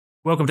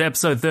Welcome to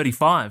episode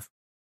 35.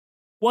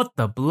 What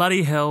the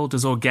bloody hell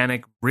does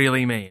organic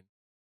really mean?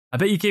 I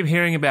bet you keep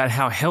hearing about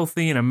how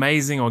healthy and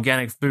amazing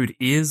organic food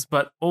is,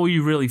 but all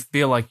you really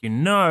feel like you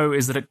know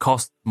is that it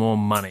costs more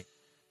money.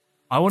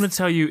 I want to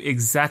tell you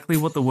exactly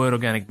what the word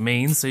organic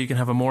means so you can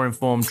have a more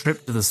informed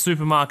trip to the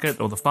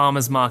supermarket or the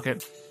farmer's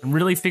market and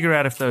really figure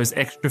out if those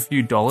extra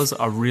few dollars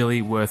are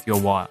really worth your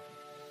while.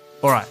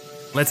 Alright,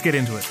 let's get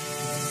into it.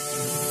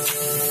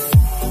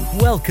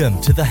 Welcome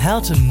to the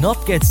How to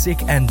Not Get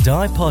Sick and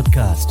Die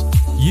podcast.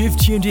 You've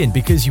tuned in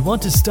because you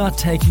want to start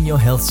taking your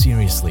health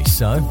seriously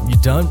so you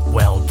don't,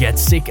 get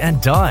sick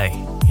and die.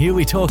 Here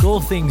we talk all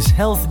things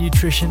health,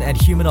 nutrition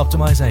and human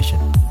optimization.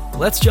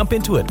 Let's jump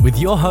into it with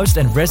your host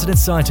and resident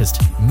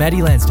scientist,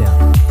 Maddie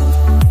Lansdowne.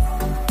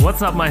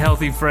 What's up, my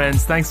healthy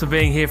friends? Thanks for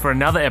being here for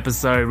another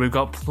episode. We've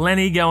got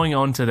plenty going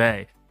on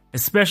today,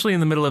 especially in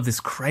the middle of this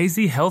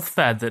crazy health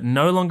fad that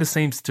no longer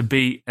seems to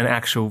be an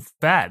actual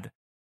fad.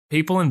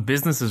 People and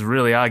businesses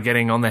really are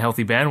getting on the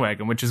healthy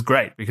bandwagon, which is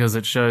great because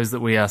it shows that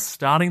we are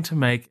starting to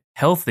make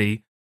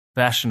healthy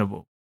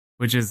fashionable,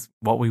 which is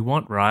what we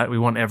want, right? We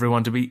want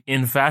everyone to be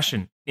in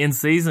fashion, in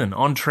season,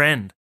 on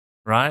trend,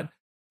 right?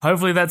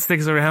 Hopefully that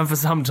sticks around for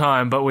some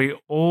time, but we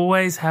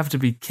always have to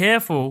be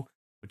careful,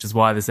 which is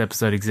why this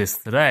episode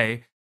exists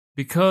today,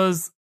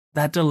 because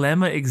that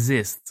dilemma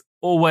exists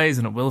always,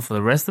 and it will for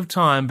the rest of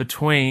time,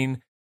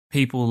 between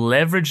people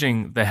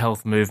leveraging the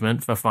health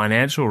movement for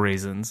financial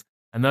reasons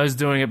and those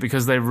doing it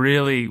because they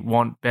really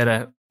want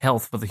better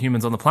health for the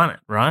humans on the planet,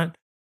 right?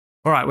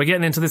 All right, we're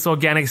getting into this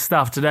organic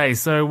stuff today.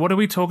 So what are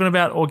we talking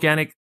about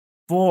organic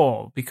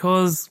for?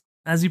 Because,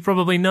 as you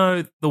probably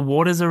know, the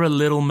waters are a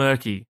little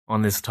murky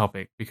on this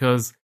topic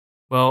because,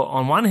 well,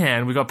 on one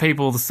hand, we've got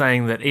people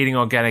saying that eating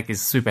organic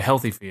is super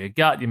healthy for your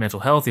gut, your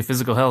mental health, your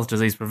physical health,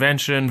 disease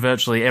prevention,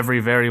 virtually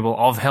every variable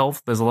of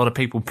health. There's a lot of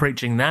people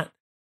preaching that.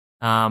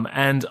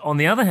 And on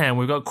the other hand,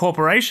 we've got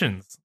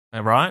corporations,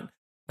 right?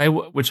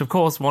 Which, of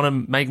course, want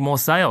to make more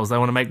sales. They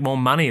want to make more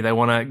money. They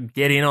want to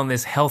get in on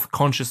this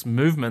health-conscious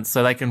movement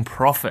so they can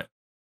profit.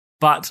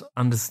 But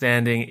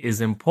understanding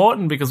is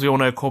important because we all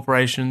know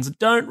corporations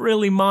don't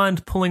really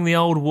mind pulling the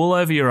old wool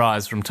over your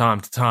eyes from time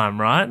to time,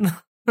 right?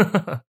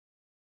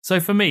 So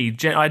for me,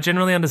 I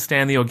generally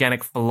understand the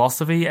organic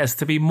philosophy as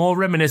to be more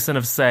reminiscent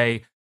of,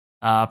 say,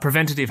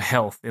 preventative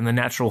health in the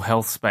natural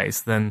health space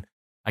than,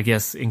 I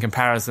guess, in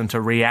comparison to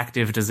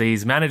reactive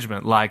disease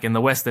management, like in the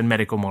Western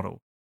medical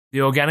model.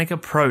 The organic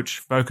approach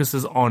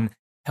focuses on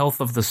health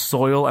of the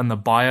soil and the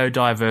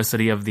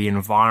biodiversity of the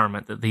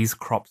environment that these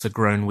crops are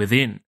grown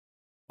within,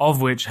 of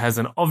which has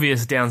an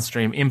obvious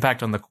downstream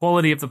impact on the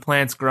quality of the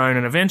plants grown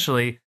and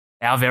eventually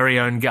our very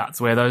own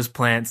guts where those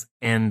plants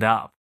end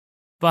up.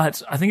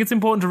 But I think it's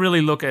important to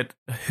really look at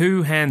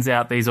who hands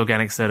out these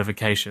organic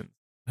certifications,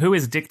 who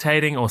is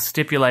dictating or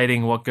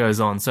stipulating what goes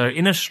on. So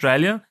in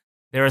Australia,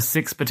 there are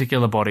 6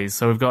 particular bodies.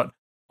 So we've got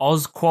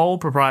Ausqual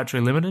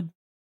Proprietary Limited.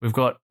 We've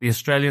got the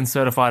Australian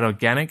Certified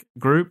Organic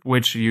Group,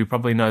 which you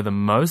probably know the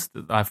most.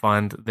 I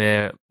find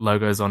their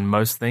logos on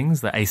most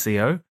things, the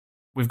ACO.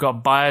 We've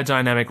got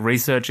Biodynamic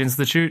Research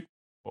Institute,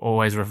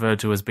 always referred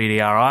to as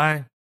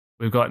BDRI.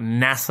 We've got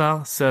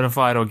NASA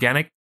Certified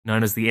Organic,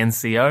 known as the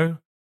NCO.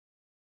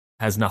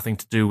 Has nothing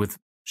to do with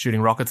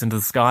shooting rockets into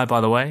the sky, by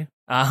the way.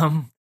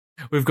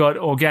 We've got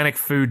Organic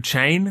Food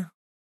Chain,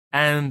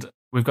 and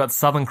we've got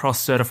Southern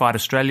Cross Certified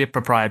Australia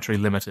Proprietary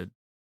Limited.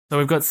 So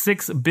we've got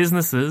 6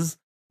 businesses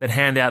that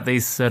hand out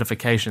these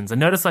certifications. And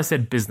notice I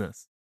said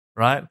business,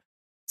 right?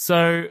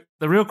 So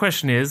the real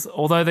question is,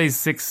 although these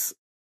 6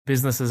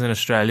 businesses in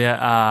Australia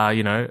are,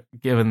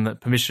 given the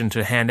permission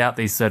to hand out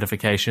these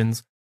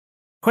certifications,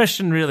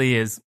 question really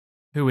is,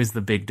 who is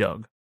the big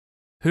dog?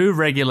 Who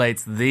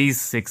regulates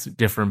these 6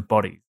 different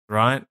bodies,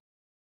 right?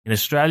 In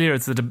Australia,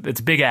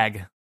 it's big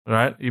ag,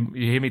 right? You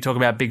hear me talk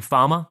about big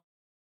pharma?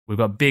 We've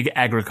got big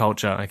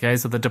agriculture, okay?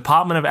 So the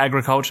Department of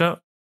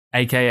Agriculture,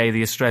 aka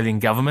the Australian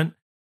government,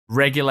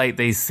 regulate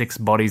these 6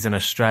 bodies in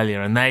Australia,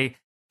 and they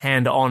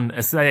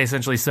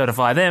essentially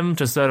certify them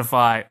to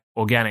certify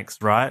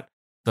organics, right?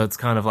 So it's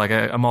kind of like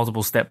a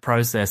multiple step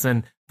process.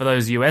 And for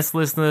those US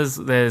listeners,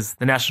 there's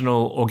the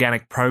National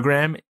Organic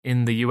Program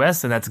in the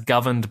US, and that's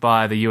governed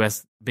by the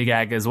US Big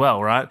Ag as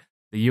well, right?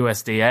 The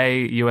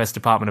USDA, US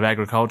Department of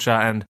Agriculture,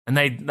 and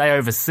they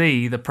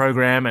oversee the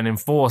program and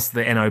enforce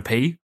the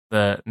NOP,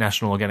 the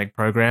National Organic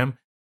Program,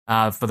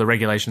 for the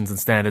regulations and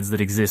standards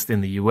that exist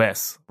in the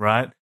US,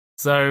 right?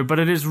 So, but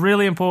it is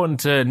really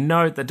important to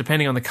note that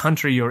depending on the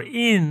country you're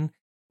in,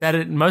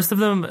 that most of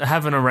them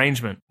have an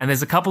arrangement. And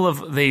there's a couple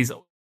of these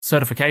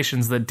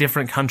certifications that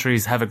different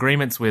countries have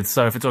agreements with.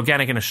 So if it's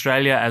organic in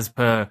Australia, as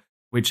per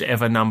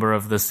whichever number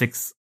of the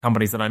 6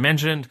 companies that I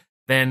mentioned,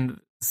 then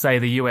say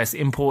the US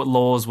import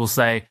laws will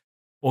say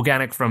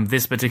organic from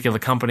this particular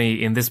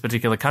company in this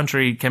particular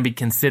country can be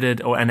considered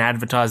and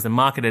advertised and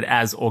marketed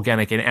as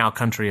organic in our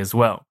country as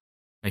well.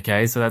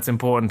 Okay, so that's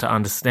important to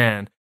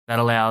understand. That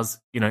allows,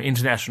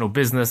 international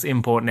business,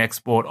 import and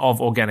export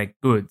of organic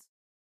goods.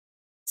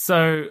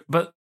 So,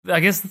 but I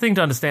guess the thing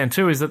to understand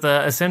too is that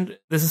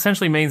this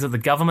essentially means that the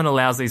government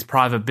allows these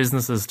private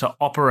businesses to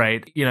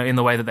operate, in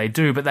the way that they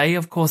do, but they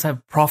of course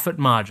have profit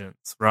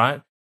margins,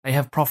 right? They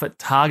have profit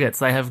targets.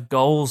 They have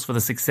goals for the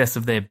success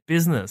of their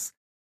business.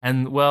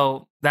 And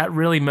well, that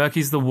really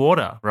murkies the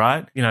water,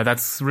 right?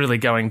 That's really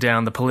going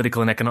down the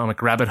political and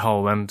economic rabbit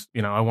hole. And,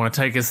 I want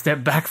to take a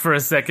step back for a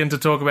second to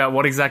talk about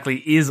what exactly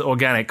is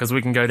organic, because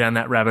we can go down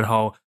that rabbit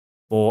hole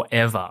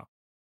forever.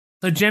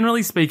 So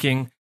generally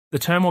speaking, the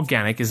term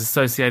organic is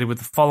associated with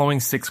the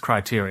following 6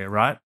 criteria,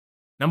 right?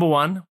 Number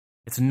 1,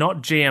 it's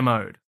not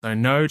GMO'd, so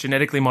no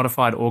genetically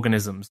modified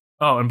organisms.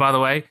 Oh, and by the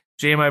way,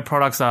 GMO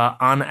products are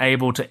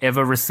unable to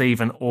ever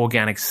receive an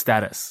organic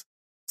status.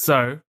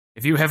 So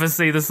if you ever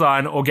see the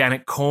sign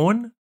organic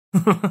corn,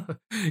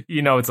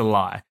 it's a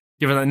lie,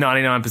 given that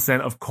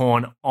 99% of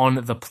corn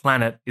on the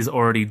planet is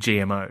already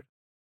GMO'd,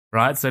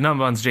 right? So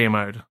number 1's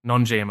GMO'd,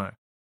 non-GMO.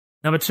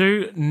 Number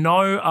 2,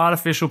 no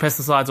artificial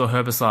pesticides or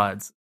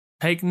herbicides.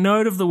 Take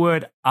note of the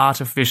word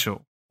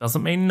artificial.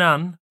 Doesn't mean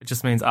none, it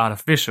just means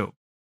artificial,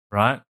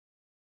 right?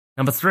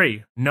 Number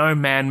 3, no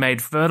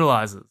man-made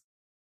fertilizers.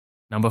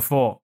 Number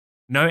 4,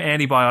 no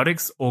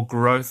antibiotics or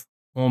growth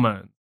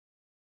hormones.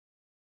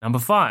 Number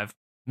 5,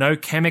 no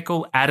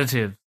chemical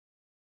additives.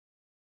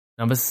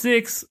 Number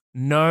 6,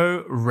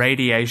 no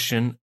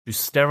radiation to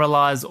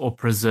sterilize or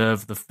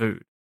preserve the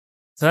food.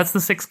 So that's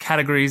the 6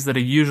 categories that are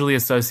usually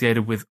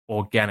associated with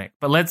organic.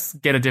 But let's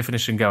get a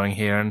definition going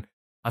here. And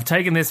I've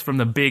taken this from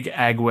the Big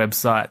Ag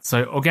website.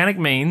 So organic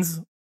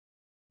means,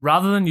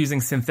 rather than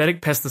using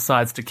synthetic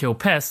pesticides to kill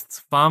pests,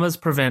 farmers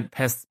prevent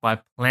pests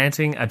by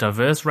planting a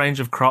diverse range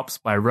of crops,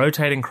 by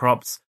rotating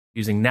crops,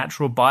 using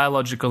natural,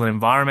 biological,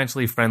 and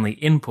environmentally friendly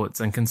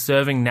inputs, and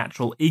conserving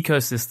natural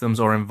ecosystems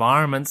or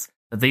environments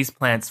that these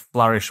plants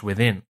flourish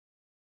within.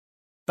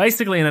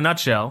 Basically, in a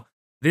nutshell,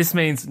 this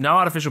means no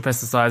artificial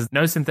pesticides,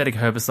 no synthetic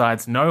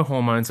herbicides, no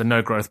hormones, and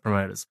no growth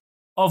promoters,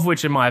 of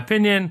which, in my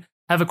opinion,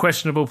 have a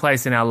questionable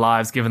place in our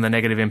lives given the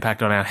negative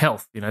impact on our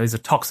health. These are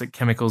toxic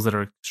chemicals that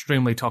are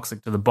extremely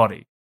toxic to the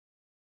body.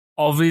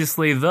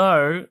 Obviously,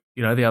 though,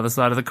 the other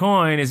side of the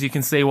coin is you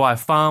can see why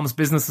farms,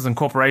 businesses, and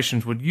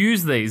corporations would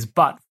use these.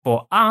 But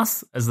for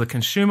us, as the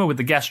consumer with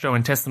the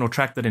gastrointestinal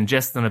tract that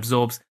ingests and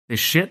absorbs this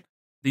shit,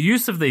 the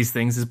use of these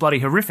things is bloody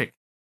horrific.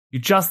 You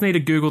just need to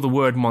Google the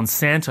word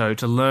Monsanto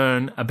to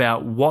learn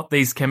about what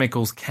these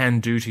chemicals can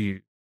do to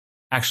you.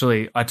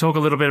 Actually, I talk a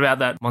little bit about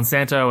that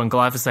Monsanto and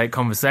glyphosate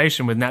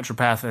conversation with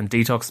naturopath and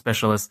detox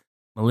specialist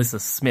Melissa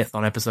Smith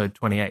on episode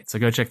 28, so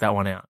go check that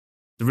one out.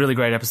 It's a really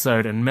great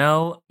episode, and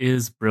Mel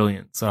is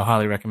brilliant, so I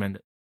highly recommend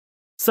it.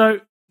 So,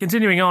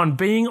 continuing on,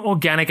 being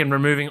organic and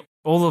removing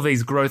all of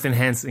these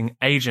growth-enhancing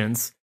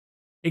agents,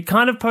 it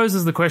kind of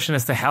poses the question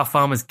as to how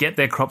farmers get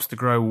their crops to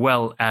grow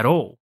well at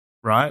all,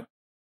 right?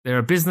 There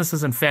are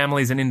businesses and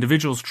families and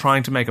individuals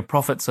trying to make a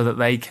profit so that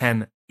they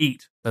can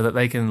eat, so that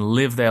they can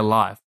live their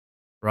life,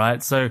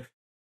 right? So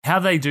how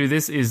they do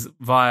this is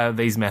via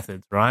these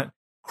methods, right?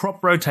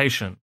 Crop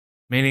rotation,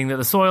 meaning that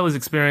the soil is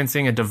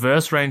experiencing a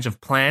diverse range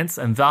of plants,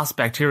 and thus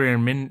bacteria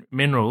and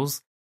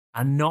minerals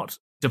are not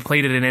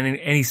depleted in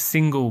any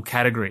single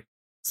category.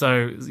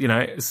 So,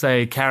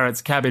 say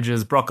carrots,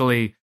 cabbages,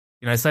 broccoli,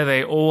 say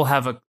they all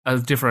have a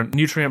different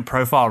nutrient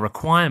profile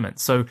requirement.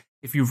 So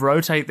if you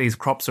rotate these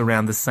crops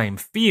around the same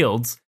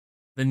fields,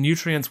 the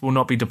nutrients will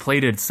not be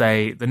depleted.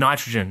 Say the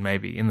nitrogen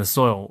maybe in the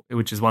soil,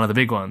 which is one of the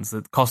big ones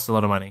that costs a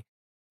lot of money,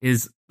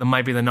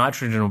 maybe the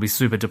nitrogen will be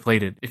super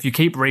depleted. If you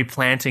keep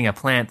replanting a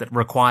plant that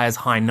requires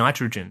high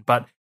nitrogen,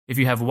 but if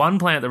you have one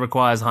plant that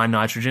requires high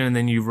nitrogen and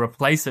then you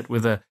replace it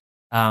with a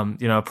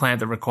plant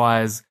that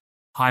requires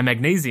high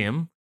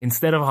magnesium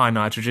instead of high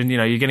nitrogen,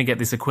 you're going to get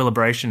this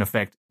equilibration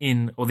effect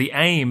the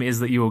aim is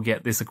that you will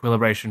get this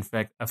equilibration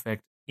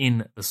effect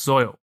in the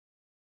soil.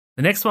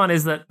 The next one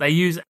is that they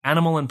use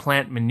animal and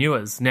plant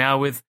manures. Now,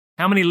 with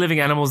how many living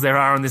animals there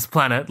are on this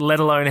planet, let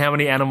alone how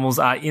many animals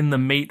are in the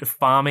meat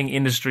farming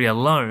industry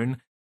alone,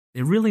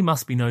 there really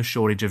must be no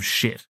shortage of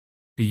shit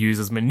to use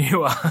as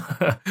manure.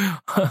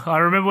 I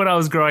remember when I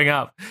was growing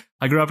up,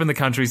 I grew up in the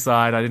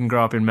countryside. I didn't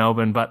grow up in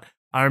Melbourne, but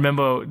I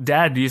remember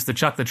Dad used to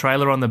chuck the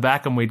trailer on the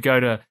back and we'd go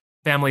to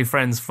family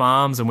friends'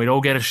 farms and we'd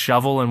all get a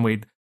shovel and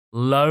we'd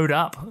load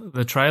up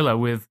the trailer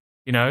with,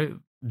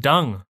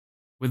 dung,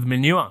 with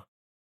manure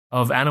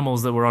of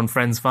animals that were on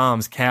friends'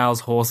 farms, cows,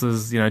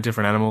 horses,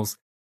 different animals.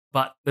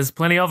 But there's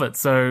plenty of it.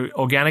 So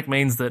organic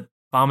means that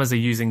farmers are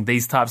using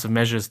these types of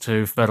measures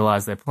to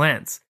fertilize their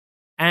plants.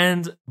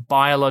 And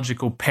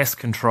biological pest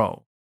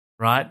control,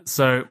 right?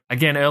 So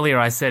again, earlier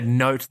I said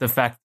note the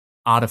fact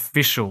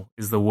artificial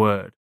is the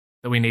word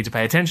that we need to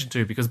pay attention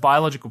to, because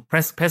biological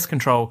pest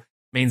control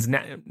means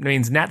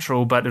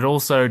natural, but it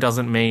also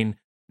doesn't mean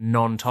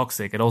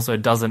non-toxic. It also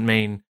doesn't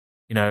mean,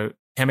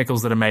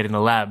 chemicals that are made in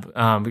a lab,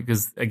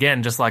 because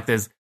again, just like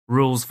there's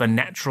rules for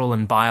natural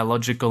and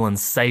biological and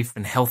safe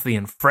and healthy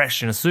and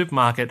fresh in a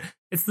supermarket,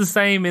 it's the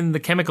same in the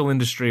chemical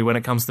industry when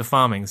it comes to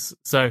farming.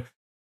 So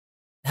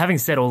having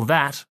said all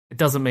that, it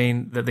doesn't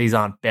mean that these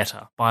aren't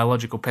better.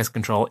 Biological pest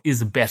control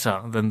is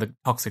better than the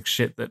toxic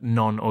shit that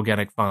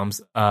non-organic farms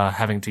are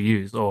having to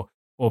use, or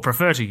or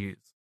prefer to use.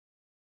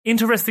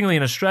 Interestingly,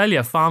 in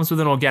Australia, farms with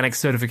an organic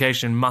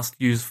certification must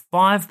use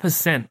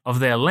 5% of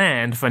their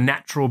land for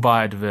natural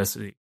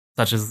biodiversity,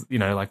 such as,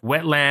 like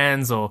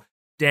wetlands or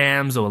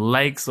dams or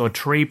lakes or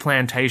tree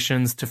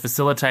plantations to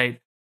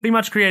facilitate pretty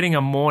much creating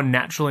a more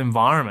natural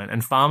environment.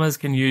 And farmers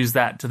can use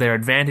that to their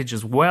advantage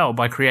as well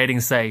by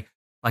creating, say,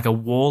 like a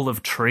wall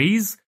of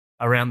trees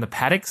around the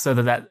paddock so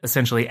that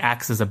essentially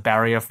acts as a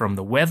barrier from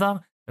the weather.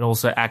 It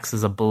also acts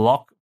as a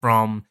block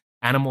from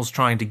animals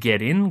trying to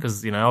get in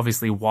because,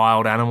 obviously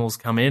wild animals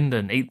come in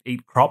and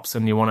eat crops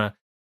and you want to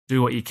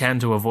do what you can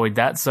to avoid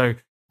that. So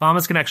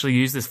farmers can actually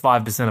use this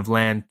 5% of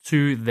land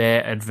to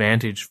their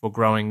advantage for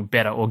growing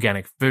better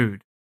organic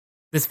food.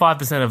 This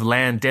 5% of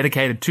land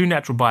dedicated to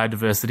natural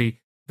biodiversity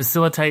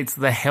facilitates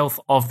the health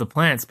of the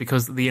plants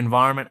because the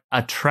environment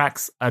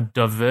attracts a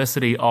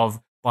diversity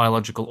of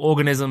biological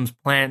organisms,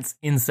 plants,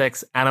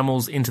 insects,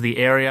 animals into the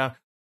area.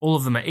 All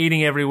of them are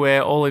eating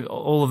everywhere.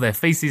 All of their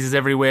feces is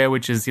everywhere,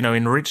 which is,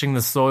 enriching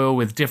the soil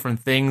with different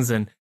things.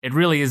 And it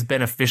really is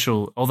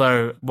beneficial,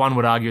 although one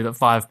would argue that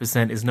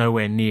 5% is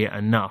nowhere near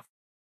enough.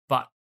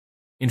 But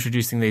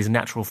introducing these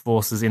natural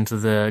forces into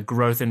the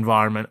growth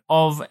environment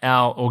of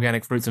our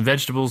organic fruits and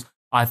vegetables,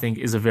 I think,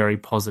 is a very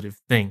positive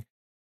thing.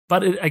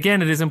 But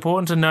again, it is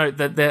important to note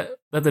that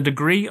the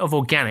degree of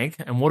organic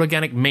and what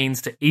organic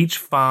means to each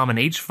farm and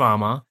each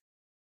farmer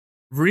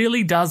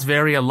really does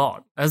vary a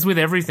lot. As with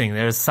everything,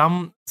 there are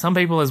some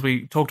people, as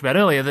we talked about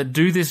earlier, that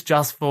do this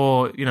just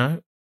for,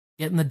 getting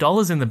the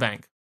dollars in the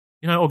bank.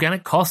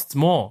 Organic costs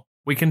more.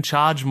 We can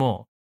charge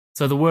more.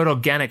 So the word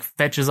organic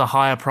fetches a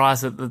higher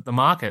price at the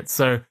market.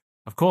 So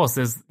of course,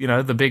 there's,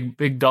 the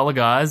big dollar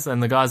guys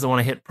and the guys that want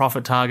to hit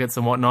profit targets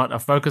and whatnot are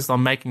focused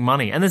on making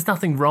money. And there's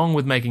nothing wrong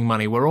with making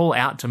money. We're all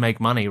out to make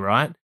money,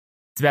 right?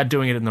 It's about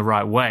doing it in the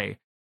right way.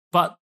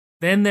 But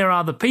then there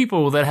are the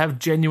people that have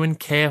genuine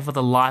care for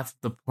the life of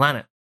the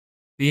planet.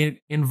 The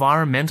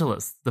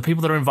environmentalists, the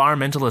people that are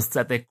environmentalists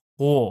at their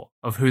core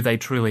of who they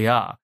truly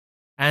are.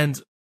 And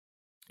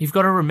you've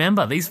got to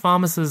remember, these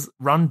pharmacists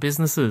run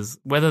businesses,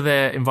 whether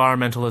they're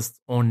environmentalists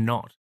or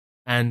not.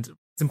 And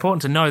it's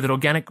important to know that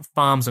organic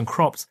farms and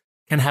crops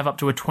can have up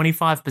to a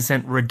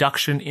 25%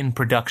 reduction in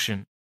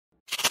production.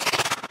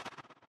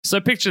 So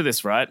picture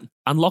this, right?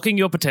 Unlocking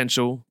your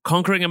potential,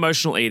 conquering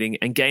emotional eating,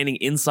 and gaining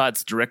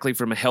insights directly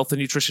from a health and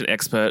nutrition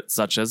expert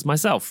such as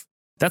myself.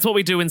 That's what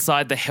we do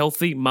inside the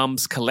Healthy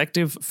Mums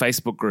Collective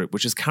Facebook group,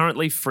 which is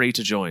currently free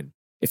to join.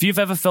 If you've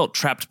ever felt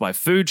trapped by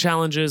food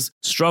challenges,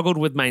 struggled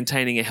with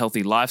maintaining a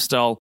healthy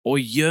lifestyle, or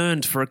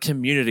yearned for a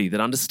community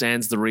that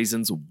understands the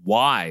reasons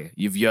why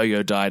you've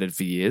yo-yo dieted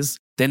for years,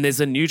 then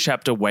there's a new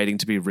chapter waiting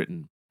to be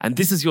written. And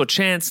this is your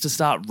chance to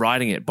start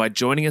writing it by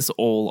joining us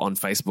all on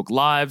Facebook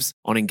Lives,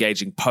 on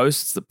engaging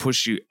posts that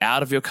push you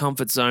out of your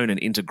comfort zone and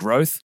into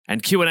growth,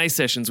 and Q&A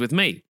sessions with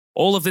me.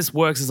 All of this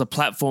works as a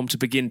platform to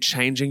begin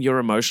changing your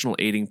emotional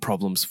eating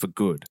problems for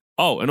good.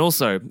 Oh, and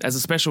also, as a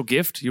special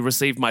gift, you'll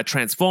receive my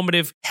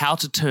transformative How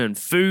to Turn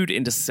Food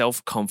into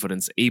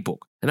Self-Confidence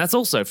ebook. And that's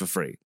also for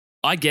free.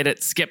 I get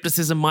it,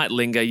 skepticism might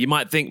linger. You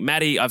might think,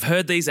 Maddie, I've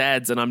heard these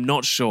ads and I'm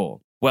not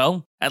sure.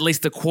 Well, at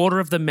least a quarter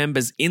of the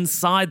members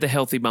inside the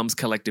Healthy Mums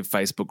Collective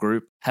Facebook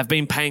group have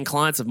been paying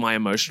clients of my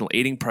emotional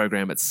eating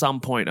program at some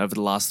point over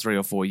the last 3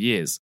 or 4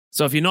 years.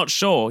 So if you're not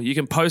sure, you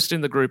can post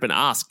in the group and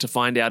ask to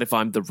find out if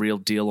I'm the real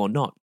deal or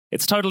not.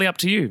 It's totally up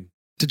to you.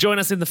 To join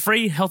us in the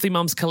free Healthy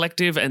Mums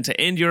Collective and to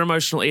end your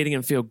emotional eating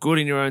and feel good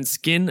in your own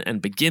skin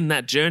and begin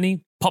that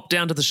journey, pop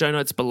down to the show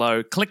notes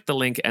below, click the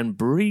link and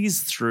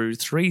breeze through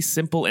 3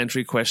 simple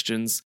entry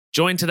questions.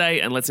 Join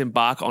today and let's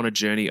embark on a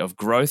journey of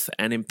growth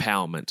and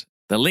empowerment.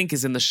 The link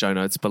is in the show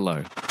notes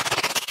below.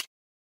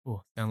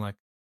 Oh, sound like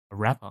a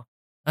rapper.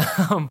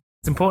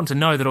 It's important to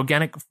know that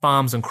organic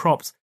farms and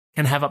crops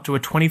can have up to a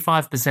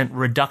 25%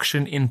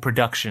 reduction in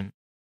production.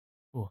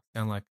 Oh,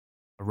 sound like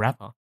a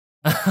rapper.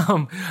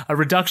 A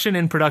reduction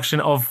in production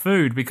of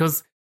food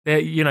because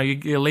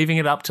you're leaving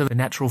it up to the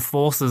natural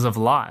forces of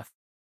life.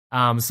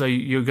 So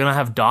you're going to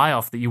have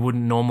die-off that you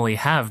wouldn't normally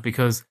have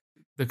because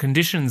the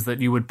conditions that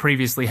you would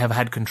previously have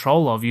had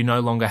control of, you no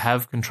longer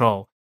have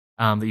control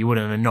that you would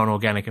in a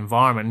non-organic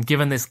environment. And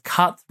given this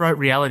cutthroat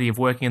reality of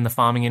working in the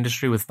farming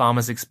industry with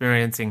farmers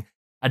experiencing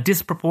a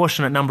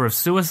disproportionate number of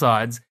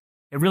suicides,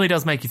 it really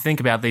does make you think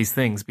about these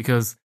things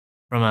because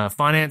from a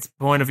finance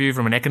point of view,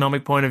 from an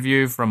economic point of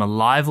view, from a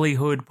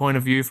livelihood point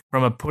of view,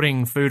 from a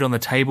putting food on the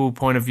table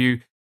point of view,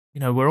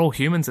 we're all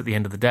humans at the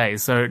end of the day.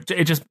 So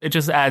it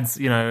just adds,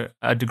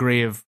 a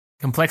degree of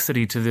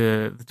complexity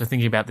to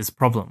thinking about this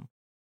problem.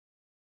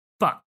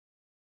 But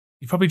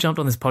you probably jumped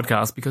on this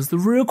podcast because the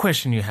real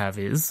question you have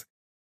is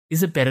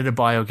it better to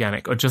buy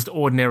organic or just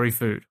ordinary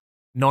food,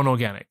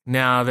 non-organic?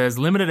 Now, there's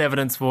limited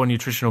evidence for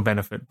nutritional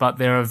benefit, but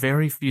there are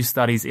very few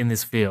studies in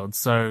this field.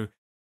 So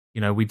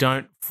we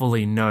don't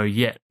fully know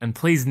yet. And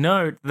please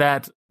note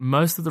that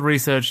most of the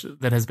research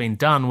that has been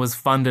done was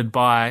funded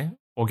by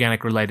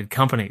organic-related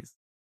companies.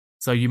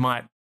 So you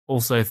might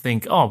also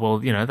think, oh, well,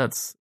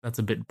 that's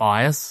a bit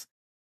biased.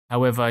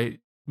 However,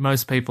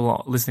 most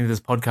people listening to this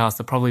podcast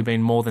have probably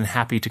been more than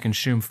happy to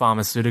consume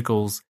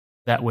pharmaceuticals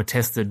that were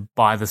tested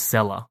by the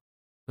seller.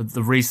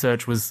 The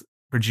research was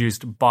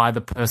produced by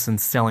the person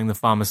selling the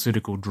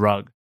pharmaceutical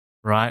drug,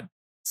 right?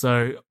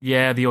 So,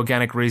 yeah, the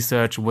organic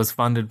research was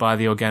funded by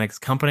the organics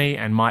company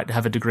and might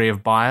have a degree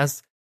of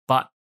bias,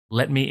 but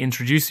let me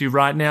introduce you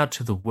right now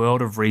to the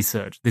world of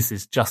research. This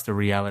is just a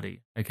reality,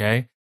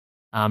 okay?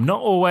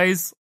 Not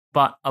always,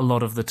 but a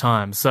lot of the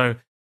time. So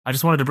I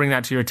just wanted to bring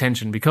that to your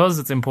attention because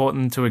it's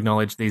important to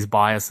acknowledge these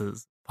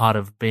biases. Part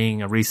of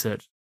being a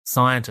research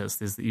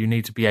scientist is that you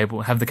need to be able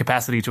to have the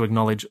capacity to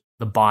acknowledge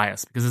the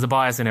bias because there's a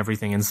bias in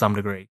everything in some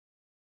degree.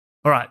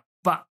 All right,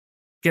 but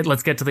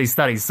let's get to these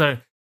studies. So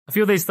a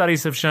few of these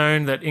studies have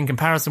shown that in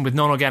comparison with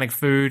non-organic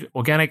food,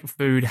 organic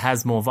food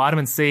has more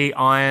vitamin C,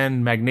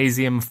 iron,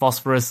 magnesium,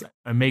 phosphorus,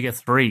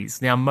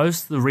 omega-3s. Now,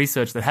 most of the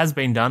research that has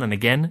been done, and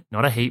again,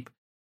 not a heap,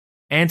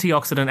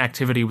 antioxidant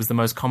activity was the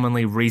most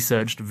commonly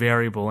researched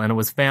variable, and it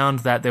was found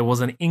that there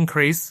was an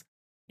increase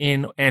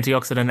in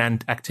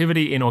antioxidant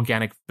activity in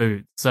organic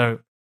food. So,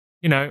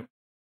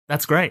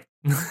 that's great,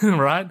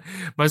 right?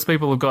 Most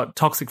people have got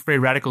toxic free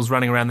radicals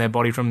running around their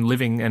body from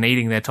living and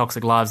eating their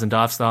toxic lives and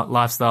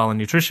lifestyle and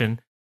nutrition.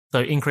 So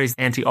increased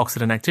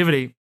antioxidant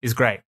activity is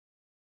great.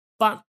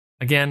 But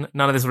again,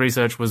 none of this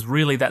research was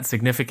really that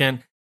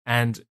significant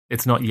and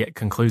it's not yet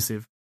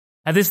conclusive.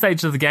 At this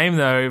stage of the game,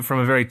 though, from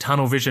a very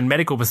tunnel vision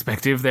medical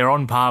perspective, they're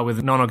on par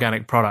with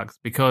non-organic products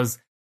because,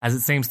 as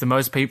it seems to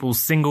most people's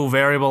single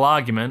variable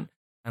argument,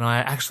 and I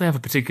actually have a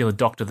particular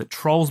doctor that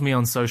trolls me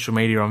on social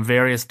media on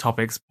various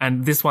topics,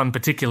 and this one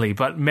particularly,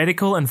 but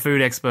medical and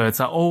food experts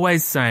are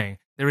always saying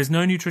there is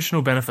no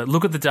nutritional benefit.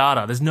 Look at the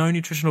data. There's no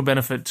nutritional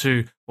benefit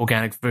to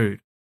organic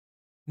food.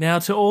 Now,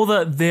 to all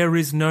the there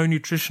is no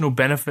nutritional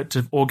benefit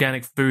to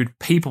organic food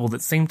people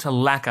that seem to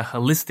lack a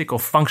holistic or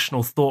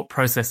functional thought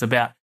process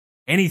about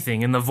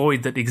anything in the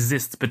void that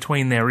exists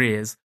between their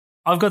ears,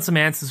 I've got some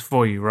answers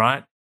for you,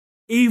 right?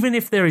 Even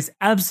if there is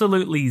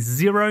absolutely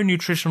zero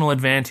nutritional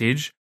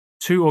advantage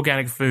to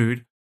organic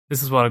food,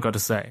 this is what I've got to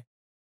say.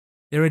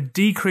 There are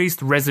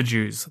decreased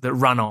residues that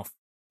run off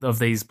of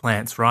these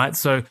plants, right?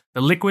 So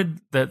the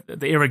liquid, the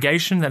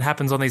irrigation that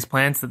happens on these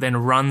plants that then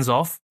runs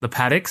off the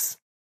paddocks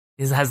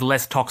has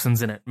less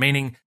toxins in it,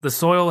 meaning the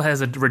soil has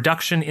a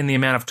reduction in the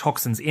amount of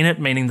toxins in it,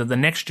 meaning that the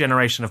next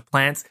generation of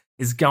plants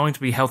is going to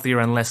be healthier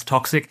and less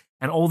toxic,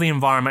 and all the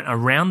environment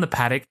around the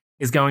paddock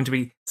is going to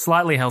be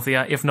slightly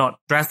healthier, if not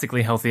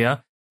drastically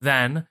healthier,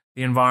 than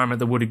the environment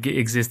that would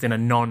exist in a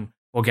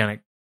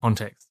non-organic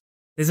context.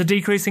 There's a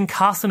decrease in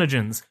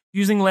carcinogens.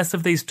 Using less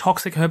of these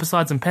toxic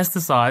herbicides and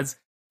pesticides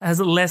has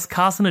less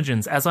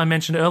carcinogens. As I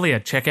mentioned earlier,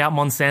 check out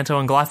Monsanto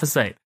and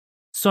glyphosate.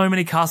 So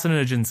many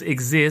carcinogens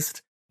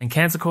exist and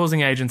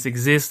cancer-causing agents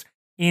exist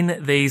in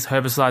these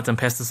herbicides and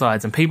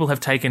pesticides, and people have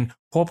taken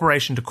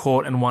corporation to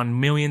court and won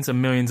millions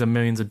and millions and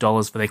millions of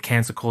dollars for their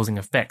cancer-causing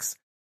effects,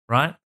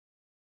 right?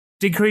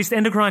 Decreased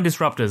endocrine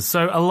disruptors.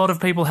 So a lot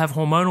of people have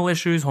hormonal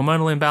issues,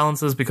 hormonal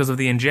imbalances because of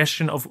the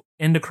ingestion of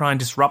endocrine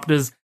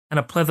disruptors and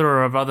a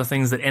plethora of other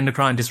things that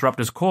endocrine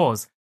disruptors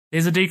cause.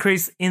 There's a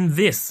decrease in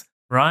this,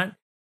 right?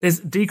 There's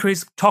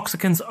decreased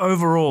toxicants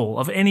overall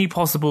of any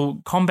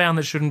possible compound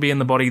that shouldn't be in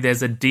the body.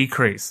 There's a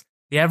decrease.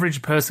 The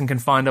average person can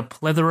find a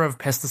plethora of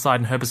pesticide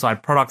and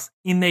herbicide products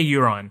in their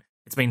urine.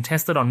 It's been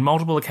tested on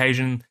multiple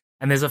occasions,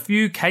 and there's a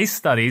few case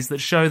studies that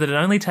show that it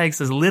only takes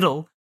as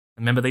little,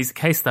 remember these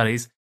case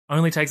studies,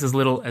 only takes as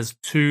little as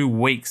 2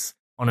 weeks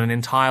on an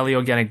entirely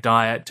organic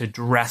diet to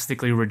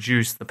drastically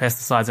reduce the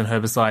pesticides and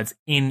herbicides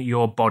in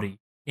your body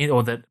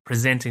or that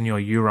present in your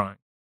urine.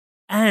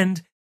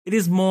 And it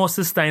is more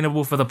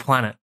sustainable for the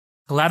planet.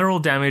 Collateral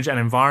damage and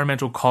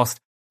environmental cost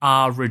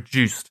are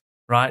reduced,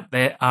 right?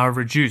 They are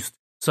reduced.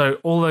 So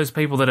all those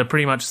people that are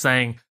pretty much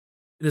saying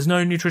there's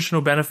no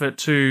nutritional benefit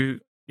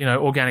to,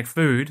 organic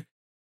food,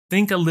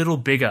 think a little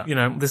bigger.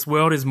 This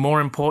world is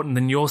more important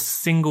than your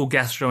single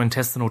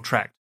gastrointestinal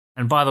tract.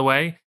 And by the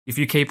way, if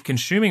you keep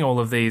consuming all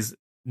of these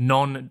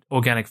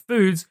non-organic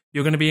foods,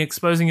 you're going to be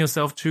exposing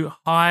yourself to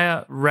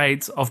higher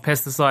rates of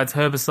pesticides,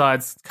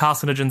 herbicides,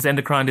 carcinogens,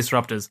 endocrine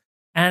disruptors.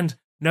 And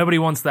nobody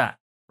wants that,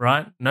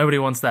 right? Nobody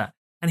wants that.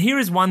 And here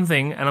is one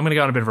thing, and I'm going to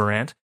go on a bit of a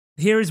rant.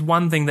 Here is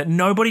one thing that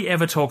nobody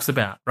ever talks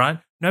about, right?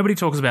 Nobody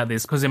talks about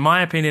this because, in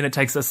my opinion, it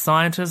takes a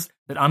scientist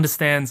that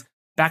understands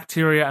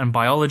bacteria and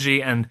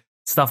biology and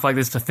stuff like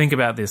this to think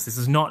about this. This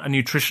is not a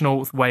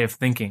nutritional way of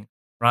thinking,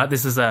 right?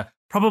 This is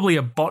probably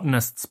a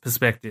botanist's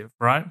perspective,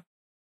 right?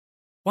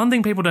 One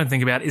thing people don't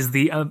think about is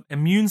the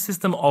immune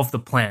system of the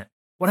plant.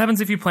 What happens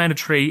if you plant a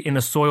tree in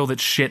a soil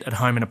that's shit at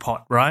home in a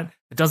pot, right?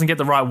 It doesn't get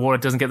the right water,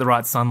 it doesn't get the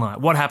right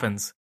sunlight. What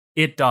happens?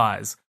 It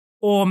dies.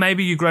 Or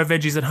maybe you grow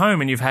veggies at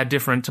home and you've had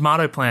different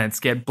tomato plants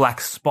get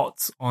black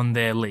spots on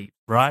their leaf,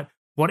 right?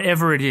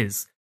 Whatever it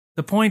is.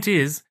 The point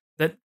is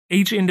that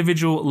each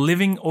individual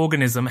living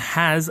organism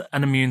has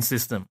an immune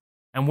system.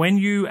 And when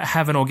you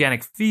have an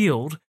organic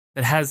field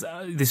that has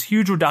this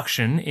huge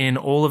reduction in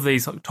all of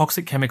these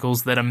toxic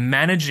chemicals that are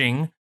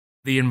managing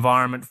the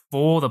environment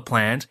for the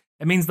plant,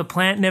 it means the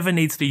plant never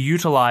needs to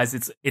utilize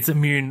its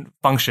immune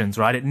functions,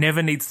 right? It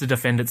never needs to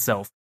defend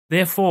itself.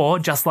 Therefore,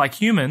 just like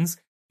humans,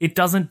 it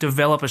doesn't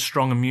develop a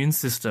strong immune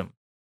system.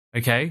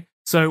 Okay?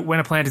 So when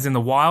a plant is in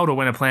the wild or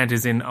when a plant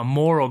is in a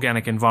more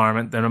organic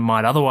environment than it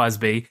might otherwise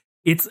be,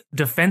 its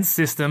defense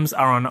systems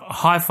are on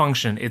high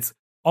function. It's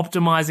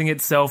optimizing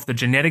itself. The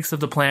genetics of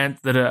the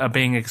plant that are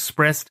being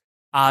expressed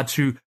are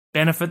to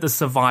benefit the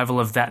survival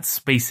of that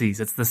species.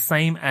 It's the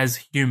same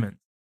as humans.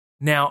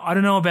 Now, I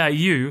don't know about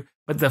you,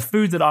 but the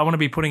food that I want to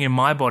be putting in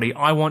my body,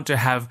 I want to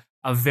have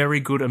a very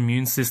good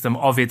immune system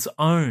of its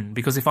own.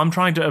 Because if I'm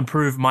trying to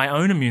improve my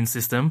own immune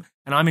system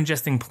and I'm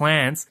ingesting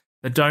plants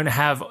that don't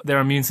have their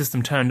immune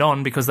system turned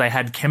on because they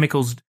had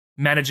chemicals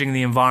managing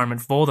the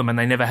environment for them and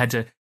they never had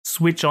to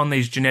switch on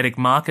these genetic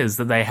markers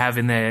that they have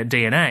in their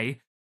DNA,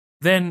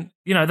 then,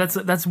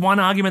 that's one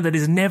argument that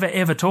is never,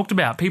 ever talked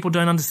about. People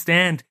don't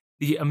understand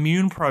the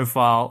immune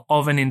profile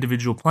of an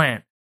individual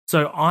plant.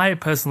 So I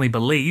personally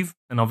believe,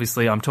 and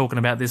obviously I'm talking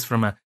about this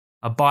from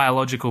a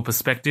biological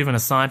perspective and a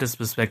scientist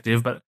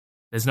perspective, but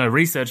there's no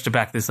research to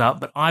back this up,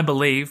 but I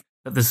believe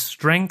that the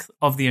strength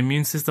of the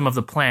immune system of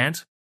the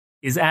plant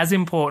is as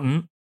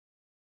important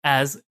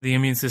as the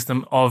immune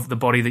system of the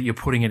body that you're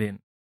putting it in.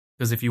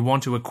 Because if you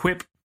want to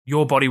equip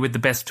your body with the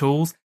best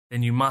tools,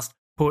 then you must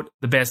put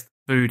the best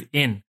food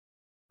in,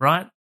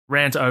 right?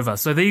 Rant over.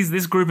 So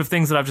this group of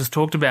things that I've just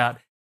talked about,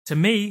 to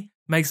me,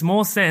 makes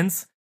more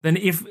sense than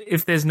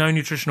if there's no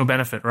nutritional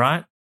benefit,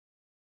 right?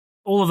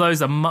 All of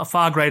those are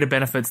far greater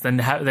benefits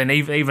than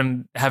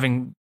even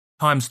having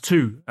times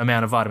 2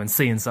 amount of vitamin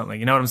C in something.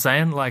 You know what I'm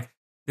saying? Like,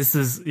 this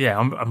is,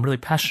 I'm really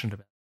passionate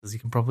about it, as you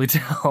can probably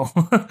tell,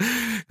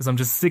 because I'm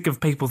just sick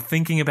of people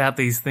thinking about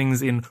these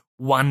things in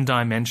one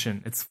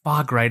dimension. It's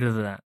far greater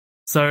than that.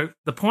 So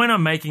the point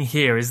I'm making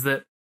here is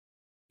that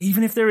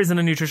even if there isn't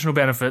a nutritional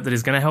benefit that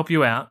is going to help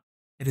you out,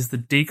 it is the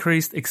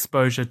decreased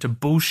exposure to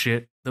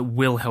bullshit that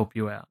will help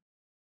you out.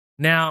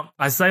 Now,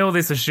 I say all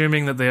this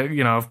assuming that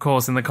of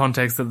course, in the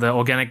context that the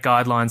organic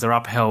guidelines are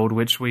upheld,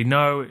 which we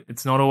know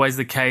it's not always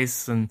the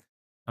case, and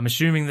I'm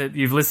assuming that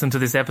you've listened to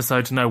this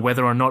episode to know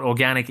whether or not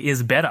organic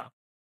is better.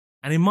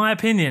 And in my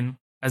opinion,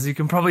 as you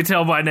can probably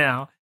tell by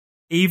now,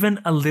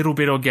 even a little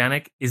bit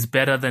organic is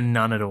better than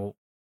none at all,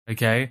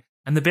 okay?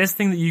 And the best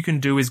thing that you can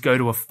do is go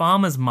to a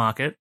farmer's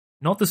market,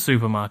 not the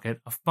supermarket,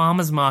 a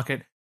farmer's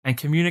market, and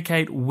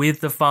communicate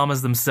with the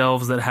farmers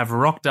themselves that have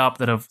rocked up,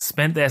 that have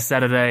spent their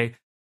Saturday,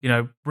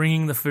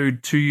 bringing the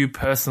food to you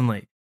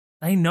personally.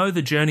 They know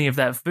the journey of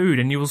that food,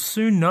 and you will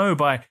soon know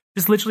by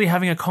just literally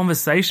having a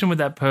conversation with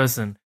that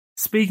person,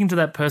 speaking to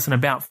that person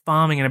about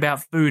farming and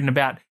about food and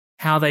about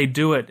how they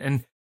do it.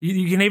 And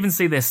you can even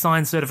see their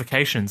signed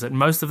certifications. At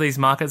most of these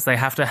markets, they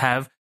have to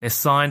have their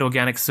signed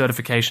organic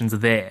certifications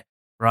there,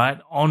 right,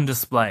 on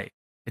display.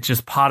 It's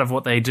just part of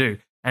what they do.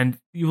 And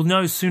you will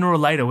know sooner or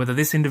later whether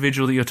this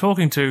individual that you're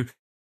talking to,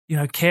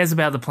 cares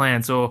about the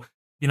plants or,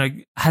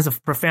 has a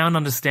profound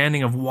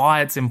understanding of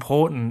why it's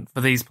important for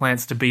these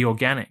plants to be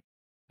organic.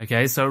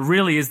 Okay, so it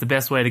really is the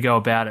best way to go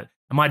about it.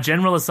 And my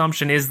general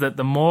assumption is that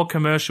the more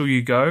commercial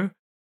you go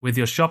with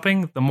your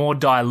shopping, the more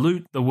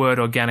dilute the word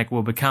organic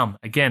will become.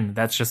 Again,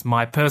 that's just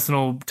my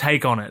personal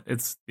take on it.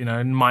 It's, it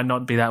might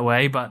not be that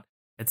way, but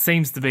it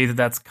seems to be that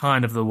that's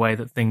kind of the way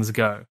that things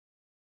go.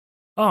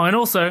 Oh, and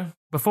also,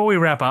 before we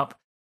wrap up,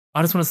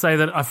 I just want to say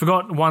that I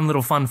forgot one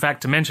little fun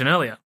fact to mention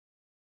earlier.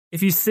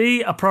 If you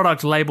see a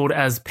product labeled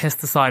as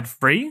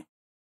pesticide-free,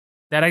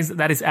 that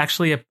is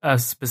actually a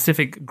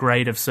specific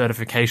grade of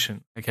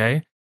certification,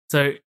 okay?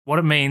 So what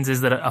it means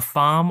is that a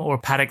farm or a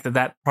paddock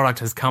that product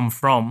has come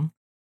from,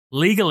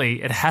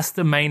 legally, it has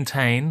to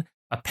maintain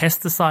a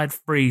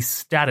pesticide-free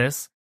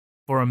status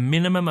for a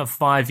minimum of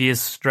 5 years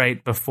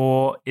straight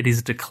before it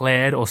is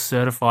declared or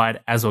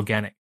certified as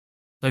organic.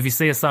 So if you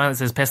see a sign that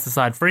says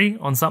pesticide-free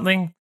on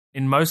something,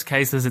 in most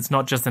cases, it's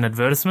not just an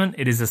advertisement.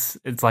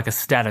 It's like a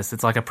status.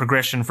 It's like a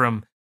progression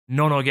from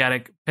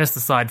non-organic,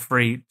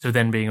 pesticide-free to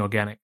then being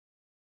organic.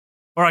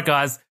 All right,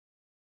 guys.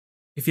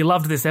 If you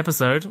loved this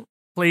episode,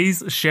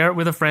 please share it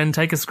with a friend.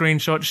 Take a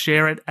screenshot.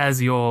 Share it as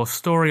your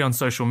story on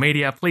social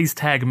media. Please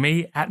tag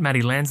me at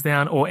Matty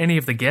Lansdowne or any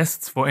of the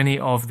guests for any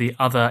of the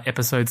other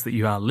episodes that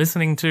you are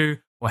listening to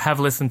or have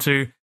listened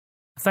to.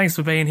 Thanks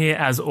for being here.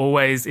 As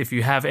always, if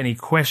you have any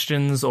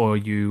questions or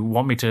you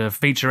want me to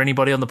feature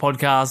anybody on the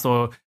podcast,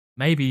 or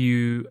maybe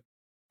you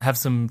have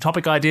some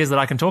topic ideas that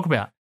I can talk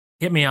about,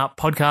 hit me up,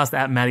 podcast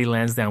at Matty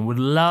Lansdowne. Would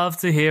love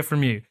to hear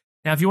from you.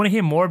 Now, if you want to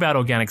hear more about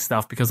organic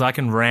stuff, because I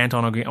can rant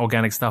on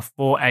organic stuff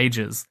for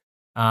ages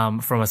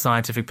from a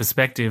scientific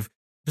perspective,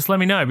 just let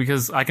me know,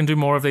 because I can do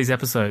more of these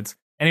episodes.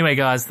 Anyway,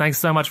 guys, thanks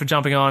so much for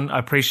jumping on. I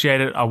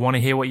appreciate it. I want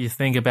to hear what you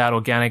think about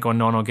organic or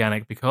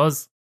non-organic,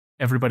 because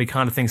everybody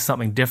kind of thinks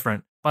something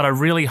different. But I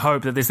really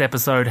hope that this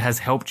episode has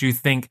helped you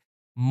think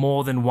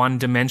more than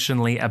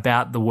one-dimensionally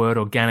about the word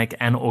organic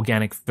and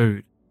organic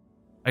food.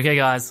 Okay,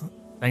 guys,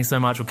 thanks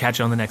so much. We'll catch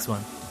you on the next one.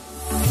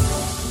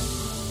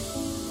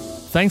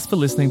 Thanks for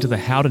listening to the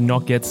How to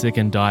Not Get Sick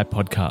and Die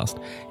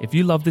podcast. If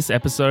you love this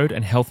episode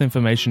and health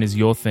information is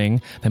your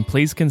thing, then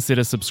please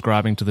consider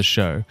subscribing to the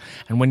show.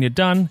 And when you're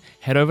done,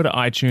 head over to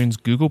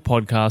iTunes, Google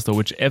Podcast, or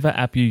whichever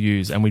app you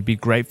use, and we'd be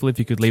grateful if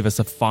you could leave us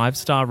a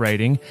 5-star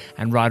rating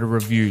and write a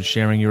review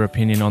sharing your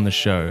opinion on the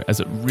show, as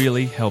it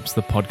really helps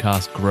the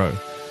podcast grow.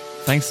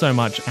 Thanks so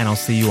much, and I'll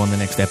see you on the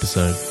next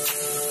episode.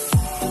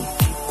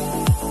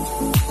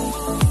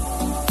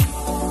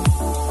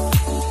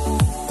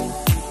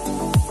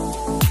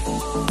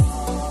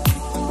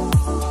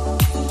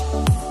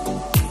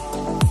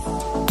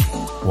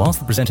 Whilst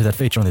the presenter that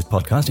feature on this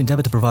podcast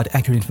endeavour to provide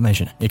accurate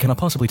information, it cannot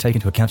possibly take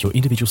into account your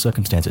individual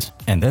circumstances,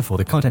 and therefore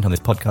the content on this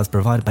podcast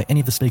provided by any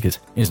of the speakers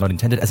is not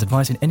intended as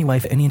advice in any way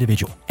for any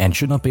individual, and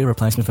should not be a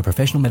replacement for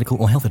professional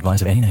medical or health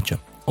advice of any nature.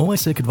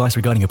 Always seek advice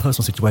regarding your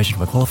personal situation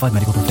from a qualified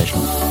medical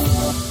professional.